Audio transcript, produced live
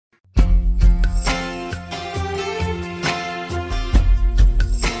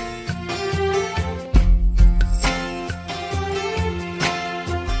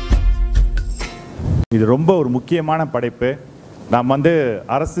இது ரொம்ப ஒரு முக்கியமான படைப்பு. நாம்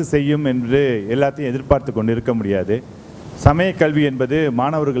அரசு செய்யும் என்று எல்லாத்தையும் எதிர்பார்த்து கொண்டு இருக்க முடியாது. சமய கல்வி என்பது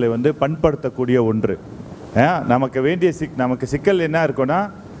மாணவர்களை பண்படுத்தக்கூடிய ஒன்று. நமக்கு வேண்டிய நமக்கு சிக்கல் என்ன இருக்குன்னா,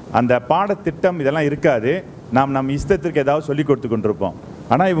 அந்த பாடத்திட்டம் இதெல்லாம் இருக்காது. நம் இஷ்டத்திற்கு ஏதாவது சொல்லிக் கொடுத்து கொண்டிருப்போம்.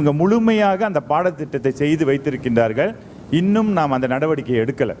 ஆனால் இவங்க முழுமையாக அந்த பாடத்திட்டத்தை செய்து வைத்திருக்கின்றார்கள். இன்னும் நாம் அந்த நடவடிக்கையை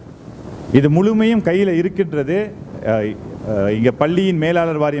எடுக்கலை. இது முழுமையும் கையில் இருக்கின்றது. இங்கே பள்ளியின்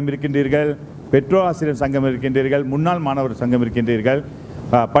மேலாளர் வாரியம் இருக்கின்றீர்கள், பெற்றோர் ஆசிரியர் சங்கம் இருக்கின்றீர்கள், முன்னாள் மாணவர் சங்கம் இருக்கின்றீர்கள்.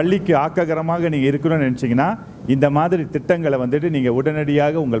 பள்ளிக்கு ஆக்ககரமாக நீங்கள் இருக்கணும்னு நினச்சிங்கன்னா இந்த மாதிரி திட்டங்களை நீங்கள்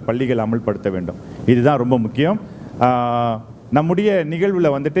உடனடியாக உங்கள் பள்ளிகள் அமல்படுத்த வேண்டும். இதுதான் ரொம்ப முக்கியம். நம்முடைய நிகழ்வில்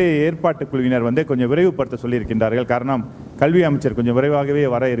ஏற்பாட்டு குழுவினர் கொஞ்சம் விரைவுபடுத்த சொல்லியிருக்கின்றார்கள். காரணம், கல்வி அமைச்சர் கொஞ்சம் விரைவாகவே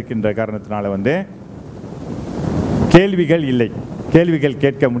வர இருக்கின்ற காரணத்தினால கேள்விகள் இல்லை, கேள்விகள்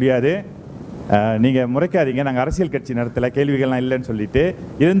கேட்க முடியாது. நீங்கள் முறைக்காதீங்க, நாங்கள் அரசியல் கட்சி நடத்தலை, கேள்விகள்லாம் இல்லைன்னு சொல்லிட்டு.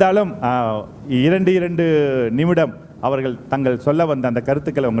 இருந்தாலும் 2 நிமிடம் அவர்கள் தங்கள் சொல்ல வந்த அந்த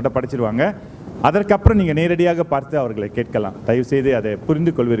கருத்துக்களை உங்கள்கிட்ட படிச்சிருவாங்க. அதற்கப்புறம் நீங்கள் நேரடியாக பார்த்து அவர்களை கேட்கலாம். தயவுசெய்து அதை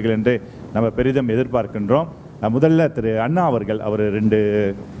புரிந்து கொள்வீர்கள் என்று நம்ம பெரிதும் எதிர்பார்க்கின்றோம். முதல்ல திரு அண்ணா அவர்கள் 2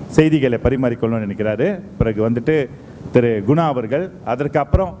 செய்திகளை பரிமாறிக்கொள்ளணும்னு நினைக்கிறாரு. பிறகு திரு குணா அவர்கள்.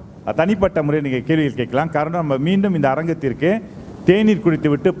 அதற்கப்புறம் தனிப்பட்ட முறையில் நீங்கள் கேள்விகள் கேட்கலாம். காரணம், நம்ம மீண்டும் இந்த அரங்கத்திற்கு தேநீர் குடித்து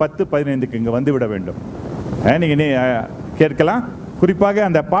விட்டு 10-15க்கு இங்கே வந்துவிட வேண்டும். நீங்கள் கேட்கலாம். குறிப்பாக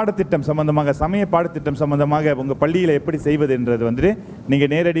அந்த பாடத்திட்டம் சம்பந்தமாக, சமய பாடத்திட்டம் சம்பந்தமாக உங்கள் பள்ளியில் எப்படி செய்வது என்றது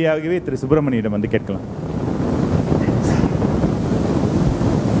நீங்கள் நேரடியாகவே திரு சுப்பிரமணியிடம் கேட்கலாம்.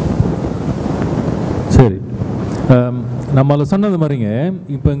 சரி, நம்மள சொன்னது மாதிரிங்க,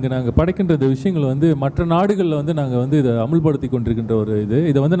 இப்போ இங்கே நாங்கள் படைக்கின்ற விஷயங்கள் மற்ற நாடுகளில் நாங்கள் இதை அமுல்படுத்தி கொண்டிருக்கின்ற ஒரு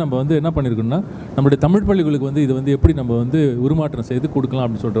இதை நம்ம என்ன பண்ணியிருக்கோம்னா, நம்மளுடைய தமிழ் பள்ளிகளுக்கு இது எப்படி நம்ம உருமாற்றம் செய்து கொடுக்கலாம்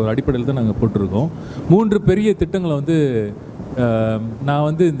அப்படின்னு சொல்கிற ஒரு அடிப்படையில் தான் நாங்கள் போட்டிருக்கோம். 3 பெரிய திட்டங்களை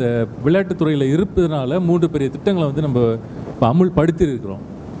நான் இந்த விளையாட்டுத்துறையில் இருப்பதுனால 3 பெரிய திட்டங்களை நம்ம இப்போ அமுல்படுத்தியிருக்கிறோம்.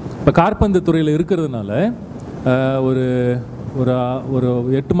 இப்போ காற்பந்து துறையில் இருக்கிறதுனால ஒரு ஒரு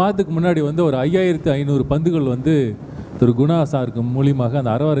 8 மாதத்துக்கு முன்னாடி ஒரு 5500 பந்துகள் திரு குணா சாருக்கு மூலியமாக அந்த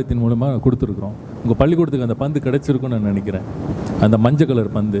அறவாரியத்தின் மூலமாக கொடுத்துருக்குறோம். உங்கள் பள்ளிக்கூடத்துக்கு அந்த பந்து கிடைச்சிருக்குன்னு நான் நினைக்கிறேன். அந்த மஞ்சள் கலர்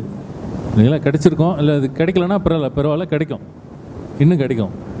பந்து இல்லைங்களா கிடைச்சிருக்கோம். இல்லை அது கிடைக்கலன்னா பரவாயில்ல, கிடைக்கும், இன்னும்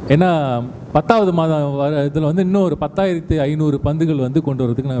கிடைக்கும். ஏன்னா 10வது மாதம் இதில் இன்னும் ஒரு 10,500 பந்துகள் கொண்டு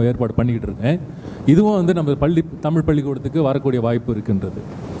வரதுக்கு நான் ஏற்பாடு பண்ணிக்கிட்டு இருக்கேன். இதுவும் நம்ம தமிழ் பள்ளிக்கூடத்துக்கு வரக்கூடிய வாய்ப்பு இருக்கின்றது.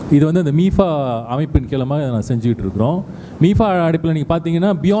 இது அந்த மீஃபா அமைப்பின் கீழமாக நான் செஞ்சுக்கிட்டு இருக்கிறோம். மீஃபா அடிப்பில் நீங்கள்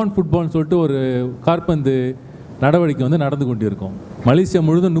பார்த்தீங்கன்னா பியாண்ட் ஃபுட்பால்னு சொல்லிட்டு ஒரு காற்பந்து நடவடிக்கை நடந்து கொண்டிருக்கும். மலேசியா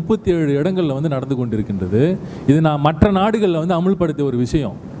முழுவதும் 37 இடங்களில் நடந்து கொண்டிருக்கின்றது. இது நான் மற்ற நாடுகளில் அமுல்படுத்திய ஒரு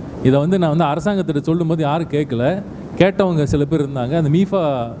விஷயம். இதை நான் அரசாங்கத்திட்ட சொல்லும்போது யாரும் கேட்கல, கேட்டவங்க சில பேர் இருந்தாங்க. அந்த மீஃபா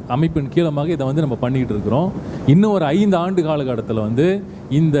அமைப்பின் கீழமாக இதை நம்ம பண்ணிக்கிட்டு இருக்கிறோம். இன்னும் ஒரு 5 ஆண்டு காலகட்டத்தில்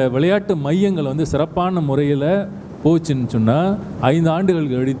இந்த விளையாட்டு மையங்கள் சிறப்பான முறையில் போச்சுன்னு சொன்னால் 5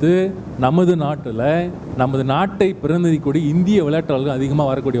 ஆண்டுகள் கழித்து நமது நாட்டை பிரதிநிதிக்கூடிய இந்திய விளையாட்டாளர்கள் அதிகமாக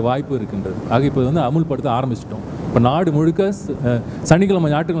வரக்கூடிய வாய்ப்பு இருக்கின்றது. ஆக இப்போ அமுல்படுத்த ஆரம்பிச்சிட்டோம். இப்போ நாடு முழுக்க சனிக்கிழமை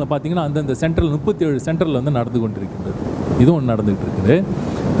ஞாயிற்றுக்கிழமை பார்த்தீங்கன்னா அந்தந்த சென்டரில் 37 சென்டரில் நடந்து கொண்டிருக்கின்றது. இதுவும் ஒன்று நடந்துகிட்டு இருக்குது.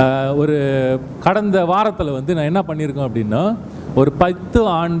 ஒரு கடந்த வாரத்தில் நான் என்ன பண்ணியிருக்கோம் அப்படின்னா, ஒரு 10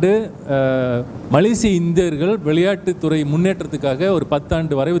 ஆண்டு மலேசிய இந்தியர்கள் விளையாட்டுத்துறை முன்னேற்றத்துக்காக ஒரு 10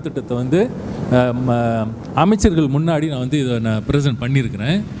 ஆண்டு வரைவு திட்டத்தை அமைச்சர்கள் முன்னாடி நான் இதை ப்ரெசென்ட்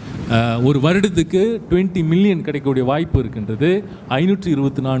பண்ணியிருக்கிறேன். ஒரு வருடத்துக்கு 20 மில்லியன் கிடைக்கக்கூடிய வாய்ப்பு இருக்கின்றது.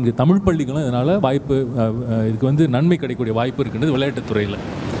 524 தமிழ் பள்ளிகளும் இதனால் வாய்ப்பு, இதுக்கு நன்மை கிடைக்கக்கூடிய வாய்ப்பு இருக்கின்றது விளையாட்டுத்துறையில்.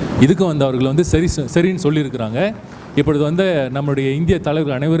 இதுக்கும் அவர்கள் சரின்னு சொல்லியிருக்கிறாங்க. இப்பொழுது நம்மளுடைய இந்திய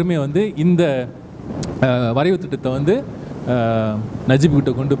தலைவர்கள் அனைவருமே இந்த வரைவு திட்டத்தை நஜீப்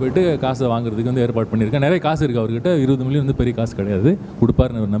கிட்ட கொண்டு போயிட்டு காசை வாங்குறதுக்கு ஏற்பாடு பண்ணியிருக்கேன். நிறைய காசு இருக்குது அவர்கிட்ட. 20 மில்லியன் பெரிய காசு கிடையாது,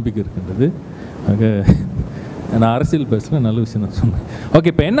 கொடுப்பாருன்னு ஒரு நம்பிக்கை இருக்கின்றது. ஆக நான் அரசியல் பேசல, நல்ல விஷயம் நான் சொன்னேன். ஓகே,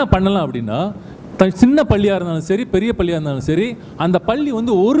 இப்போ என்ன பண்ணலாம் அப்படின்னா, சின்ன பள்ளியாக இருந்தாலும் சரி, பெரிய பள்ளியாக இருந்தாலும் சரி, அந்த பள்ளி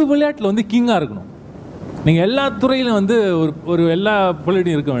ஒரு விளையாட்டில் கிங்காக இருக்கணும். நீங்கள் எல்லா துறையிலும் ஒரு எல்லா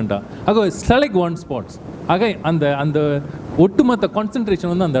பள்ளியும் இருக்க வேண்டாம். ஆக செலக்ட் ஒன் ஸ்பாட்ஸ். ஆக அந்த ஒட்டுமொத்த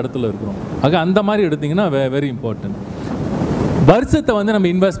கான்சன்ட்ரேஷன் அந்த இடத்துல இருக்கணும். ஆக அந்த மாதிரி எடுத்திங்கன்னா வெரி இம்பார்ட்டன்ட். வருஷத்தை நம்ம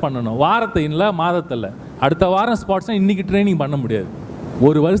இன்வெஸ்ட் பண்ணணும், வாரத்தை இல்லை, மாதத்தில். அடுத்த வாரம் ஸ்பாட்ஸ்னால் இன்றைக்கி ட்ரைனிங் பண்ண முடியாது.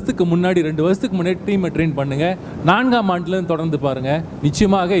 ஒரு வருஷத்துக்கு முன்னாடி 2 வருஷத்துக்கு முன்னாடி டீமை ட்ரெயின் பண்ணுங்கள். 4ஆம் ஆண்டுலேருந்து தொடர்ந்து பாருங்கள்,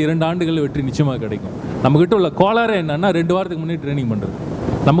 நிச்சயமாக 2 ஆண்டுகள் வெற்றி நிச்சயமாக கிடைக்கும். நம்மக்கிட்ட உள்ள கோளாறு என்னென்னா, 2 வாரத்துக்கு முன்னாடி ட்ரைனிங் பண்ணுறது.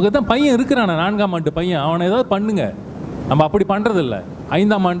 நமக்கு தான் பையன் இருக்கிறான், 4ஆம் ஆண்டு பையன், அவனை ஏதாவது பண்ணுங்க. நம்ம அப்படி பண்ணுறதில்ல.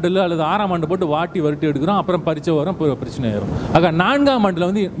 5ஆம் ஆண்டில் அல்லது 6ஆம் ஆண்டு போட்டு வரட்டி எடுக்கிறோம், அப்புறம் பரீட்சை வரும், பிரச்சனை ஆயிரும். ஆக 4ஆம் ஆண்டில்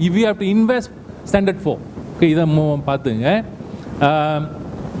if you have to invest standard 4. Okay, இதை பார்த்துங்க.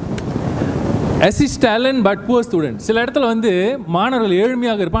 assist talent but poor student. சில இடத்துல மாணவர்கள்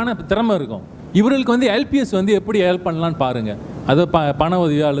ஏழ்மையாக இருப்பாங்க, திறமை இருக்கும். இவர்களுக்கு வந்து எல்பிஎஸ் வந்து எப்படி ஹெல்ப் பண்ணலான்னு பாருங்கள். அது பண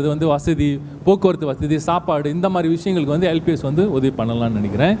உதவி அல்லது வந்து வசதி, போக்குவரத்து வசதி, சாப்பாடு, இந்த மாதிரி விஷயங்களுக்கு வந்து எல்பிஎஸ் வந்து உதவி பண்ணலாம்னு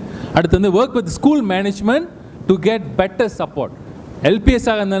நினைக்கிறேன். அடுத்து வந்து work with school management to get better support.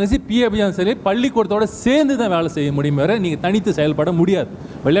 எல்பிஎஸ்ஸாக இருந்தாலும் சரி, பிஏபியாக சரி, பள்ளிக்கூடத்தோடு சேர்ந்து தான் வேலை செய்ய முடியும், வேறு நீங்கள் தனித்து செயல்பட முடியாது.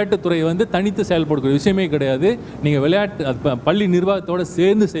 விளையாட்டுத்துறை வந்து தனித்து செயல்படக்கூடிய விஷயமே கிடையாது. நீங்கள் விளையாட்டு பள்ளி நிர்வாகத்தோடு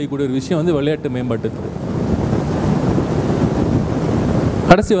சேர்ந்து செய்யக்கூடிய ஒரு விஷயம் வந்து விளையாட்டு மேம்பாட்டுத்துறை.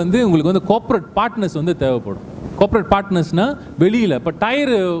 கடைசி வந்து உங்களுக்கு வந்து கோஆப்ரேட் பார்ட்னர்ஸ் வந்து தேவைப்படும். கோஆப்ரேட் பார்ட்னர்ஸ்னால் வெளியில் இப்போ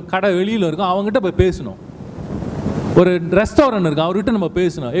டயரு கடை வெளியில் இருக்கும், அவங்ககிட்ட போய் பேசணும். ஒரு ரெஸ்டாரண்ட் இருக்குது, அவர்கிட்ட நம்ம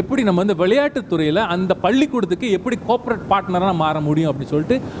பேசணும். எப்படி நம்ம வந்து விளையாட்டுத்துறையில் அந்த பள்ளிக்கூடத்துக்கு எப்படி கோஆப்ரேட் பார்ட்னராக மாற முடியும் அப்படின்னு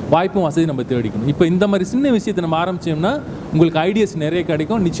சொல்லிட்டு வாய்ப்பும் வசதி நம்ம தேடிக்கணும். இப்போ இந்த மாதிரி சின்ன விஷயத்தை நம்ம ஆரம்பித்தோம்னா உங்களுக்கு ஐடியாஸ் நிறைய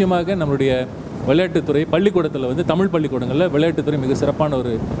கிடைக்கும். நிச்சயமாக நம்மளுடைய விளையாட்டுத்துறை பள்ளிக்கூடத்தில் வந்து தமிழ் பள்ளிக்கூடங்களில் விளையாட்டுத்துறை மிக சிறப்பான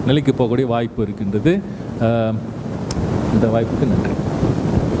ஒரு நிலைக்கு போகக்கூடிய வாய்ப்பு இருக்கின்றது. இந்த வாய்ப்புக்கு நன்றி.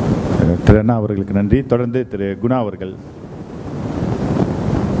 திரு அண்ணா அவர்களுக்கு நன்றி. தொடர்ந்து திரு குணா அவர்கள்.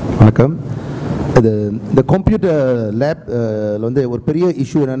 வணக்கம். இந்த கம்ப்யூட்டர் லேப் வந்து ஒரு பெரிய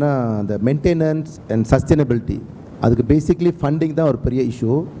இஷ்யூ என்னென்னா அந்த மெயின்டெனன்ஸ் அண்ட் சஸ்டைனபிலிட்டி. அதுக்கு பேசிக்லி ஃபண்டிங் தான் ஒரு பெரிய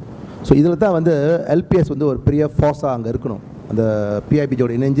இஷ்யூ. ஸோ இதில் தான் வந்து எல்பிஎஸ் வந்து ஒரு பெரிய ஃபோர்ஸாக அங்கே இருக்கணும். அந்த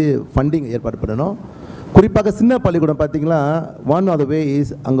பிஐபிஜோட இணைஞ்சு ஃபண்டிங் ஏற்பாடு பண்ணணும். குறிப்பாக சின்ன பள்ளிக்கூடம் பார்த்திங்கன்னா one of the way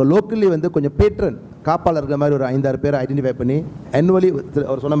is அங்கே லோக்கலி வந்து கொஞ்சம் பேட்ரன் காப்பாளர் இருக்கிற மாதிரி ஒரு 5-6 பேரை ஐடென்டிஃபை பண்ணி ஆனுவலி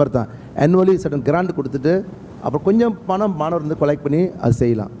அவர் சொன்ன மாதிரி தான் ஆனுவலி சடன் கிராண்ட் கொடுத்துட்டு அப்புறம் கொஞ்சம் பணம் மாணவர் வந்து கொலெக்ட் பண்ணி அது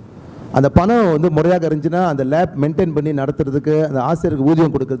செய்யலாம். அந்த பணம் வந்து முறையாக இருந்துச்சுன்னா அந்த லேப் மெயின்டைன் பண்ணி நடத்துறதுக்கு, அந்த ஆசிரியருக்கு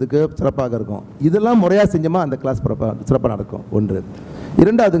ஊதியம் கொடுக்கறதுக்கு சிறப்பாக இருக்கும். இதெல்லாம் முறையாக செஞ்சோமா அந்த கிளாஸ் சிறப்பாக நடக்கும். ஒன்று.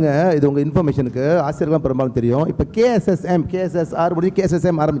 இரண்டாவதுங்க, இது உங்கள் இன்ஃபர்மேஷனுக்கு ஆசிரியர்கள்லாம் பெரும்பாலும் தெரியும். இப்போ கேஎஸ்எஸ்ஆர் முடிஞ்சு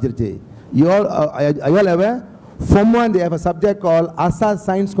கேஎஸ்எஸ்எம் ஆரம்பிச்சிருச்சு. You all have a Form 1 they have a subject called ASA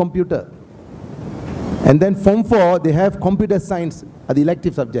Science Computer, and then Form 4 they have Computer Science as the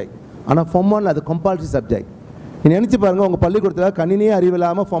elective subject. ஆனால் Form 1 அது compulsory subject. நீங்கள் நினச்சி பாருங்கள், உங்கள் பள்ளிக்கூடத்தில் கணினியே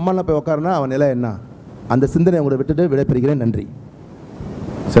அறிவில்லாமல் Form 1 போய் உட்காருனா அவன் நிலை என்ன? அந்த சிந்தனை உங்களை விட்டுட்டு விடைபெறுகிறேன். நன்றி.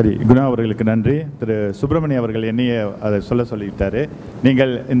 சரி, குணா அவர்களுக்கு நன்றி. திரு சுப்பிரமணியம் அவர்கள் என்னையே அதை சொல்லிவிட்டார்.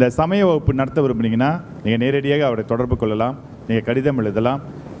 நீங்கள் இந்த சமய வகுப்பு நடத்த விரும்புனீங்கன்னா நீங்கள் நேரடியாக அவரை தொடர்பு கொள்ளலாம், நீங்கள் கடிதம் எழுதலாம்.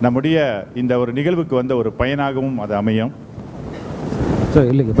 நம்முடைய இந்த ஒரு நிகழ்வுக்கு வந்த ஒரு பயனாகவும் அது அமையும். ஸோ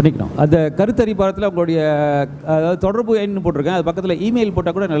இல்லைங்க பண்ணிக்கணும். அந்த கருத்தறிப்பாளத்தில் உங்களுடைய அதாவது தொடர்பு எண்ணு போட்டிருக்கேன், அது பக்கத்தில் இமெயில்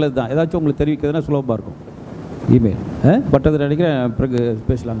போட்டால் கூட நல்லது தான். ஏதாச்சும் உங்களுக்கு தெரிவிக்கிறதுனா சுலபமாக இருக்கும் இமெயில். பட் அது நினைக்கிறேன் பிறகு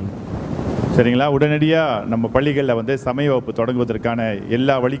பேசலாம். சரிங்களா? உடனடியாக நம்ம பள்ளிகளில் வந்து சமய வகுப்பு தொடங்குவதற்கான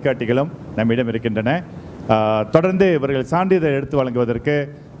எல்லா வழிகாட்டிகளும் நம்மிடம் இருக்கின்றன. தொடர்ந்து இவர்கள் சான்றிதழ் எடுத்து வழங்குவதற்கு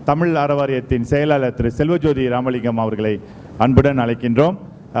தமிழ் அறவாரியத்தின் செயலாளர் திரு செல்வஜோதி ராமலிங்கம் அவர்களை அன்புடன் அழைக்கின்றோம்.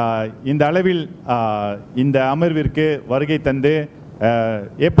 இந்த அளவில் இந்த அமர்விற்கு வருகை தந்து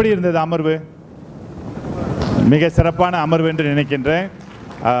எப்படி இருந்தது அமர்வு? மிக சிறப்பான அமர்வு என்று நினைக்கின்றேன்.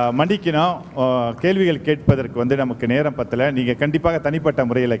 மன்னிக்கணும், கேள்விகள் கேட்பதற்கு வந்து நமக்கு நேரம் பத்தலை. நீங்கள் கண்டிப்பாக தனிப்பட்ட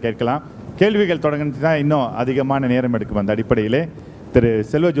முறையில் கேட்கலாம். கேள்விகள் தொடங்கினா இன்னும் அதிகமான நேரம் எடுக்கும். அந்த அடிப்படையிலே திரு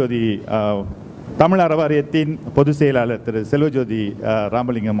செல்வஜோதி தமிழ் அறவாரியத்தின் பொதுச் செயலாளர் திரு செல்வஜோதி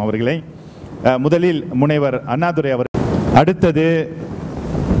ராமலிங்கம் அவர்களை முதலில் முனைவர் அண்ணாதுரை அவர், அடுத்தது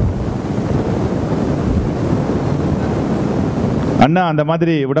அண்ணா அந்த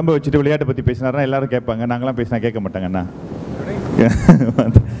மாதிரி உடம்பை வச்சுட்டு விளையாட்டை பற்றி பேசினார்னா எல்லாரும் கேட்பாங்க, நாங்களாம் பேசினா கேட்க மாட்டாங்க அண்ணா.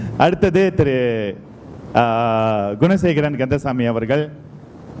 அடுத்தது திரு குணசேகரன் கந்தசாமி அவர்கள்,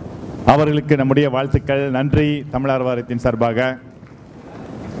 அவர்களுக்கு நம்முடைய வாழ்த்துக்கள், நன்றி தமிழ் அறவாரியத்தின் சார்பாக.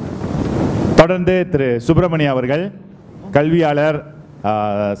 தொடர்ந்து திரு சுப்பிரமணியம் அவர்கள், கல்வியாளர்,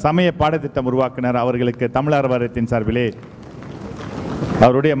 சமய பாடத்திட்டம் உருவாக்குனர், அவர்களுக்கு தமிழ் அறவாரியத்தின் சார்பிலே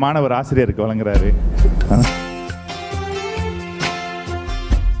அவருடைய மாணவர் ஆசிரியருக்கு வழங்குறாரு.